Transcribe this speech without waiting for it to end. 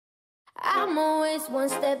I'm always one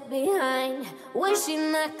step behind,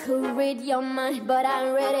 wishing I could read your mind, but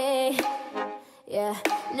I'm ready. Yeah,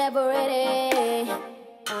 never ready.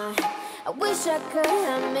 I wish I could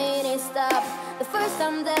have made it stop the first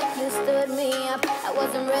time that you stood me up. I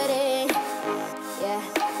wasn't ready. Yeah,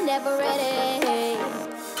 never ready.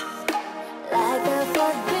 Like a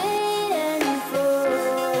forbidden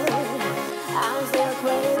fruit, I'm still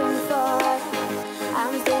craving for,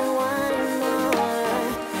 I'm still wanting more.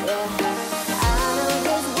 Yeah, I know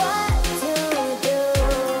just what to do,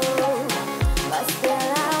 but still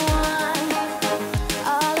I want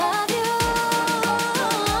all of you.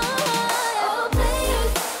 Oh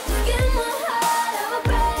please, just give my heart a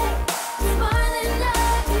break. It's more than I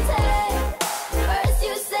can take. First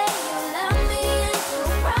you say you love me and you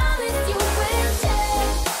promise you will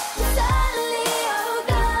change. Suddenly you're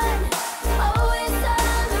gone, always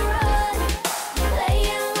on the run,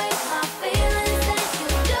 playing with my feelings that you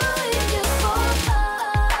do it just for fun.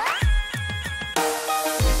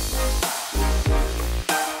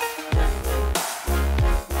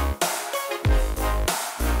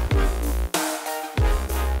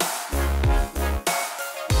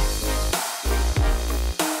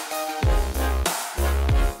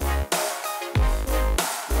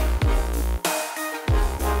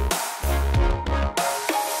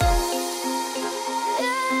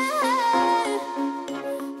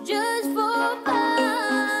 Just for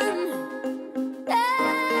fun.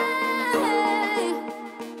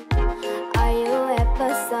 Are you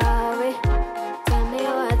ever sorry? Tell me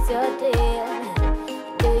what's your deal.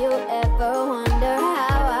 Do you ever wonder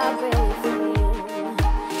how I really feel?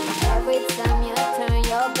 Every time you turn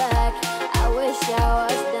your back, I wish I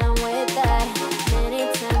was done with that. Many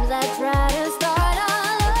times I try to start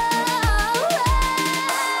all over.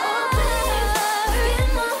 Oh please,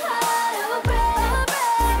 give my heart a break.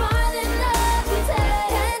 More than I can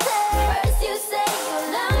take. First you say you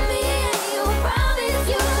love me and you promise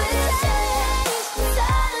you will change.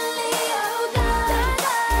 Suddenly you're gone,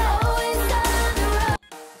 always on the road.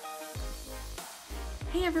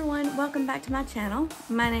 Hey everyone, welcome back to my channel.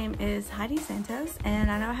 My name is Heidi Santos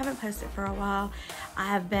and I know I haven't posted for a while. I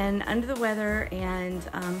have been under the weather and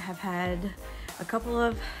have had a couple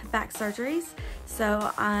of back surgeries.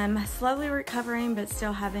 So I'm slowly recovering but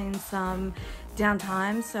still having some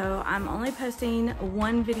downtime. So I'm only posting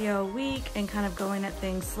one video a week and kind of going at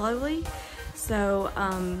things slowly. So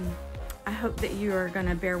I hope that you are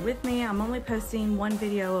gonna bear with me. I'm only posting one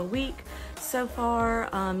video a week so far,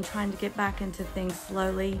 trying to get back into things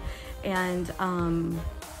slowly and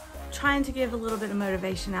trying to give a little bit of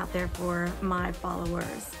motivation out there for my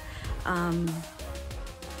followers.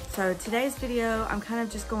 So today's video, I'm kind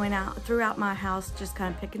of just going out throughout my house, just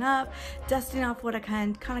kind of picking up, dusting off what I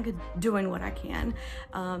can, kind of doing what I can.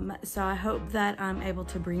 So I hope that I'm able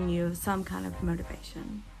to bring you some kind of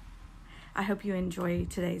motivation. I hope you enjoy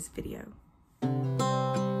today's video.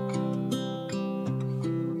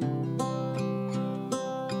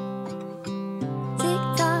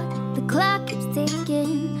 Tick-tock, the clock keeps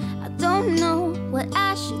ticking. I don't know what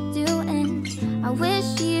I should do, and I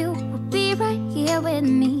wish you would be right here with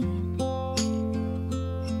me.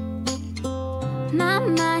 My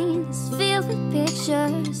mind is filled with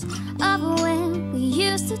pictures of when we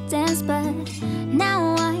used to dance, but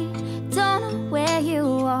now I don't know where you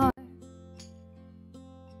are.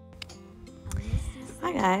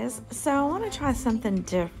 Hi guys, so I want to try something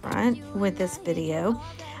different with this video.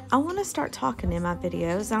 I want to start talking in my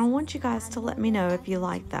videos and I want you guys to let me know if you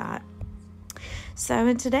like that. So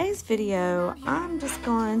in today's video, I'm just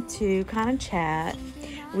going to kind of chat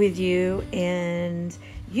with you and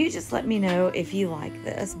you just let me know if you like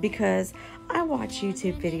this, because I watch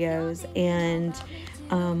YouTube videos and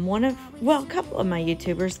a couple of my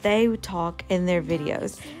YouTubers, they talk in their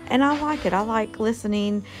videos and I like it. I like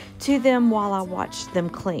listening to them while I watch them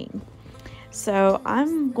clean. So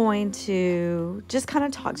I'm going to just kind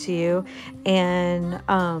of talk to you and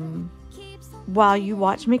while you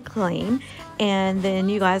watch me clean, and then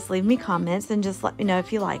you guys leave me comments and just let me know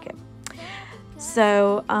if you like it.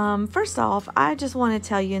 So first off, I just want to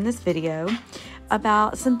tell you in this video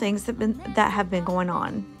about some things that have been going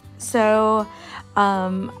on. So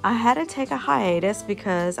I had to take a hiatus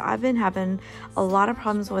because I've been having a lot of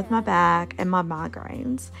problems with my back and my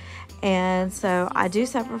migraines. And so I do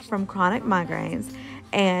suffer from chronic migraines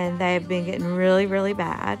and they've been getting really, really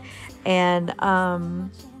bad. And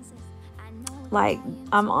like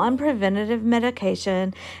I'm on preventative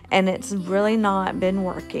medication and it's really not been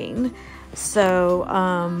working. So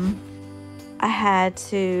I had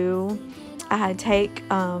to take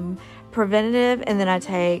preventative and then I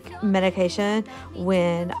take medication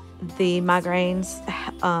when the migraines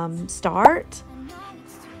start.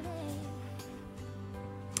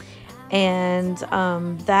 And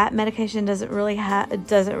that medication doesn't really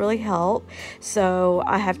help, so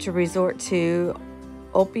I have to resort to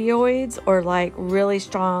opioids or like really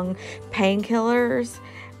strong painkillers,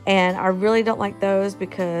 and I really don't like those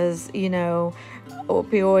because, you know,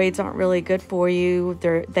 opioids aren't really good for you.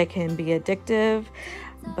 They can be addictive.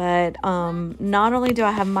 But not only do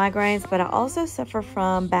I have migraines, but I also suffer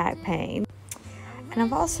from back pain. And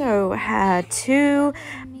I've also had 2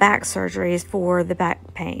 back surgeries for the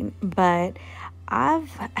back pain, but I've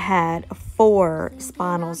had 4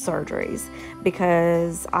 spinal surgeries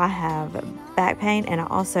because I have back pain and I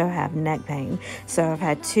also have neck pain. So I've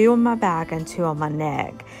had 2 on my back and 2 on my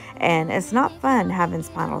neck, and it's not fun having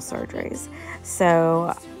spinal surgeries.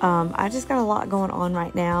 So I just got a lot going on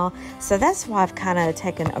right now. So that's why I've kind of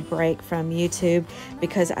taken a break from YouTube,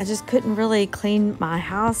 because I just couldn't really clean my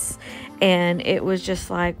house. And it was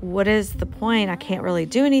just like, what is the point? I can't really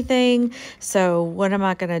do anything. So what am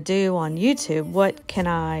I going to do on YouTube? What can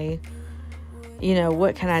I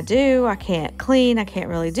do? I can't clean. I can't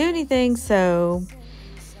really do anything. So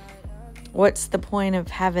what's the point of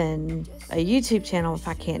having a YouTube channel if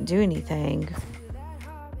I can't do anything?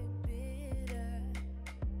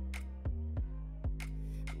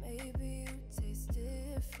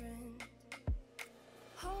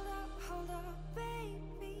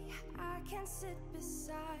 Sit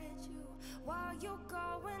beside you while you're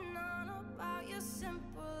going on about your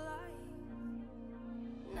simple life.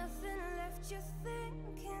 Nothing left you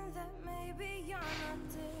thinking that maybe you're not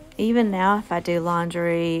different. Even now, if I do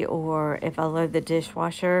laundry or if I load the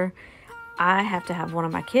dishwasher, I have to have one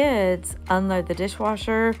of my kids unload the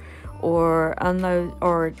dishwasher or unload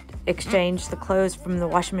or exchange the clothes from the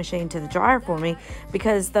washing machine to the dryer for me,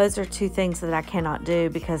 because those are 2 things that I cannot do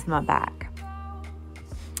because of my back.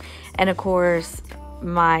 And of course,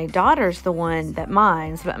 my daughter's the one that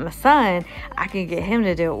minds, but my son, I can get him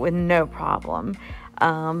to do it with no problem.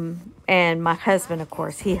 And my husband, of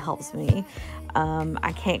course, he helps me.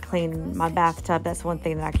 I can't clean my bathtub. That's one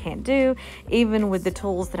thing that I can't do. Even with the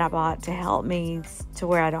tools that I bought to help me to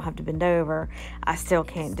where I don't have to bend over, I still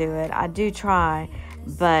can't do it. I do try,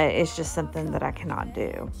 but it's just something that I cannot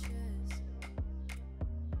do.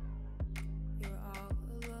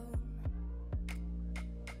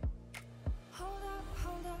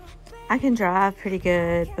 I can drive pretty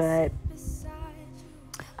good, but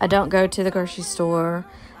I don't go to the grocery store.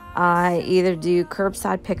 I either do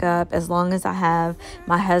curbside pickup as long as I have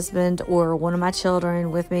my husband or one of my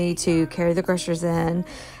children with me to carry the groceries in,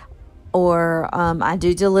 or I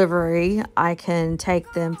do delivery. I can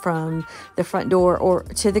take them from the front door or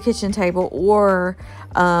to the kitchen table, or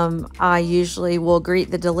I usually will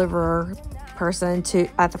greet the deliverer person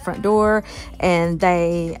at the front door, and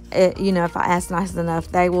they, if I ask nice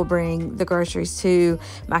enough, they will bring the groceries to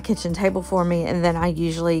my kitchen table for me, and then I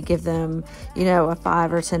usually give them, a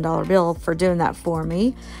 $5 or $10 bill for doing that for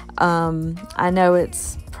me. I know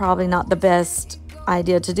it's probably not the best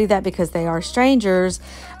idea to do that because they are strangers,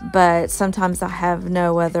 but sometimes I have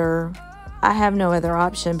no other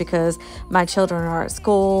option because my children are at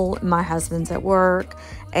school, my husband's at work,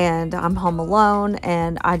 and I'm home alone,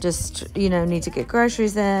 and I just, need to get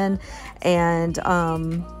groceries in, and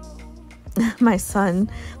my son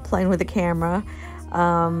playing with the camera,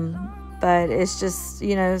 but it's just,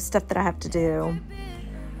 stuff that I have to do.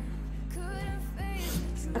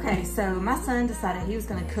 Okay, so my son decided he was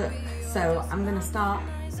going to cook, so I'm going to stop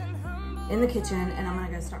in the kitchen, and I'm going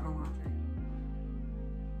to go start my laundry.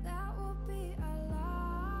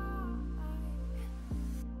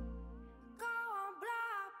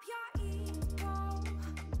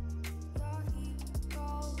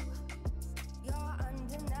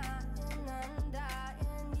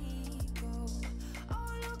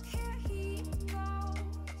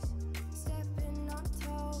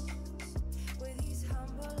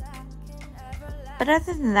 But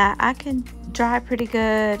other than that, I can drive pretty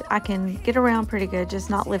good. I can get around pretty good,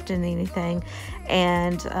 just not lifting anything.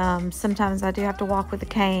 And sometimes I do have to walk with a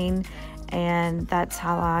cane, and that's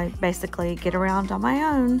how I basically get around on my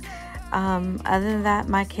own. Other than that,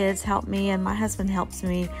 my kids help me, and my husband helps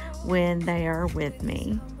me when they are with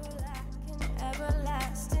me.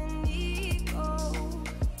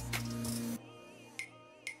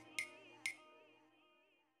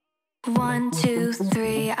 One, two,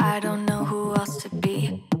 three, I don't know who else to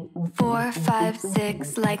be. 4, 5,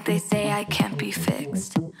 6, like they say I can't be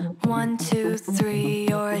fixed. 1, 2, 3,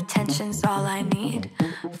 your attention's all I need.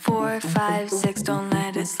 4, 5, 6, don't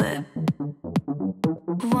let it slip.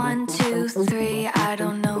 1, 2, 3, I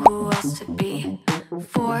don't know who else to be.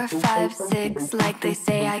 4, 4, 5, 6, like they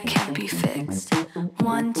say I can't be fixed.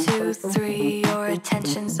 1, 2, 3, your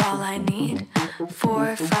attention's all I need.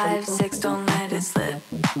 4, 5, 6, don't let it slip.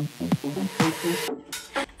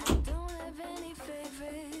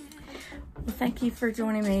 Well, thank you for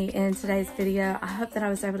joining me in today's video. I hope that I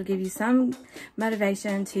was able to give you some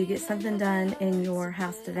motivation to get something done in your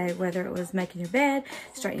house today, whether it was making your bed,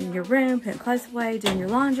 straightening your room, putting clothes away, doing your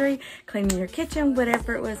laundry, cleaning your kitchen,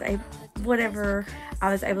 whatever it was, whatever I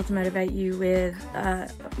was able to motivate you with,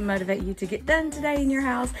 motivate you to get done today in your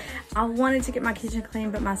house. I wanted to get my kitchen clean,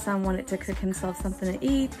 but my son wanted to cook himself something to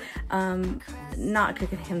eat. Not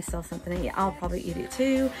cooking himself something to eat, I'll probably eat it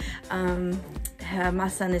too. My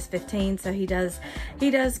son is 15, so he does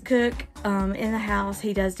cook in the house.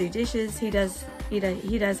 He does do dishes. He does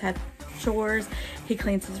have chores. He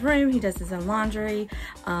cleans his room. He does his own laundry,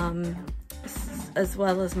 as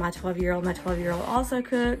well as my 12-year-old. My 12-year-old also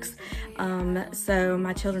cooks. So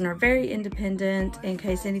my children are very independent. In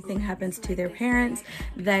case anything happens to their parents,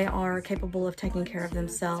 they are capable of taking care of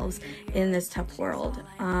themselves in this tough world.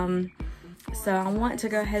 So I want to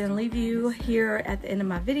go ahead and leave you here at the end of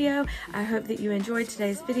my video. I hope that you enjoyed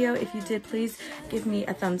today's video. If you did, please give me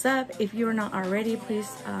a thumbs up. If you are not already, please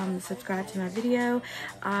subscribe to my video.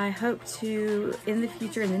 I hope to, in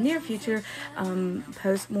the near future,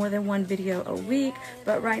 post more than one video a week,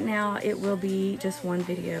 but right now it will be just one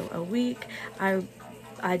video a week.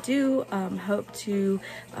 I do hope to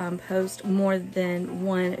post more than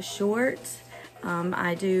one short.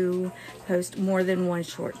 I do post more than one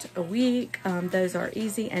short a week. Those are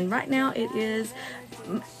easy, and right now it is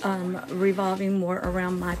revolving more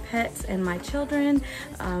around my pets and my children.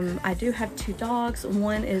 I do have 2 dogs.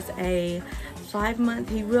 One is a 5-month,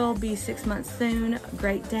 he will be 6 months soon,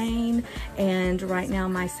 Great Dane, and right now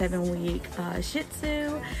my 7-week Shih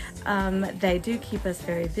Tzu. They do keep us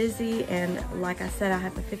very busy, and like I said, I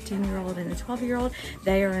have a 15-year-old and a 12-year-old.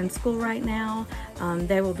 They are in school right now.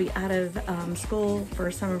 They will be out of school for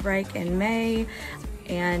summer break in May,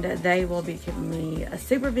 and they will be keeping me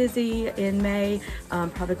super busy in May,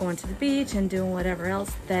 probably going to the beach and doing whatever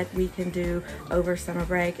else that we can do over summer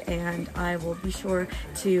break. And I will be sure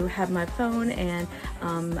to have my phone and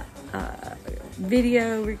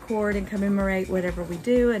video record and commemorate whatever we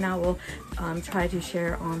do, and I will try to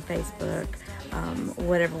share on Facebook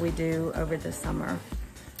whatever we do over the summer.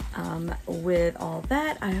 With all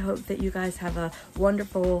that, I hope that you guys have a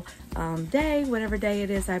wonderful day, whatever day it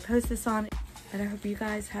is I post this on. But I hope you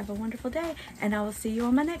guys have a wonderful day, and I will see you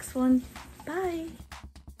on my next one. Bye.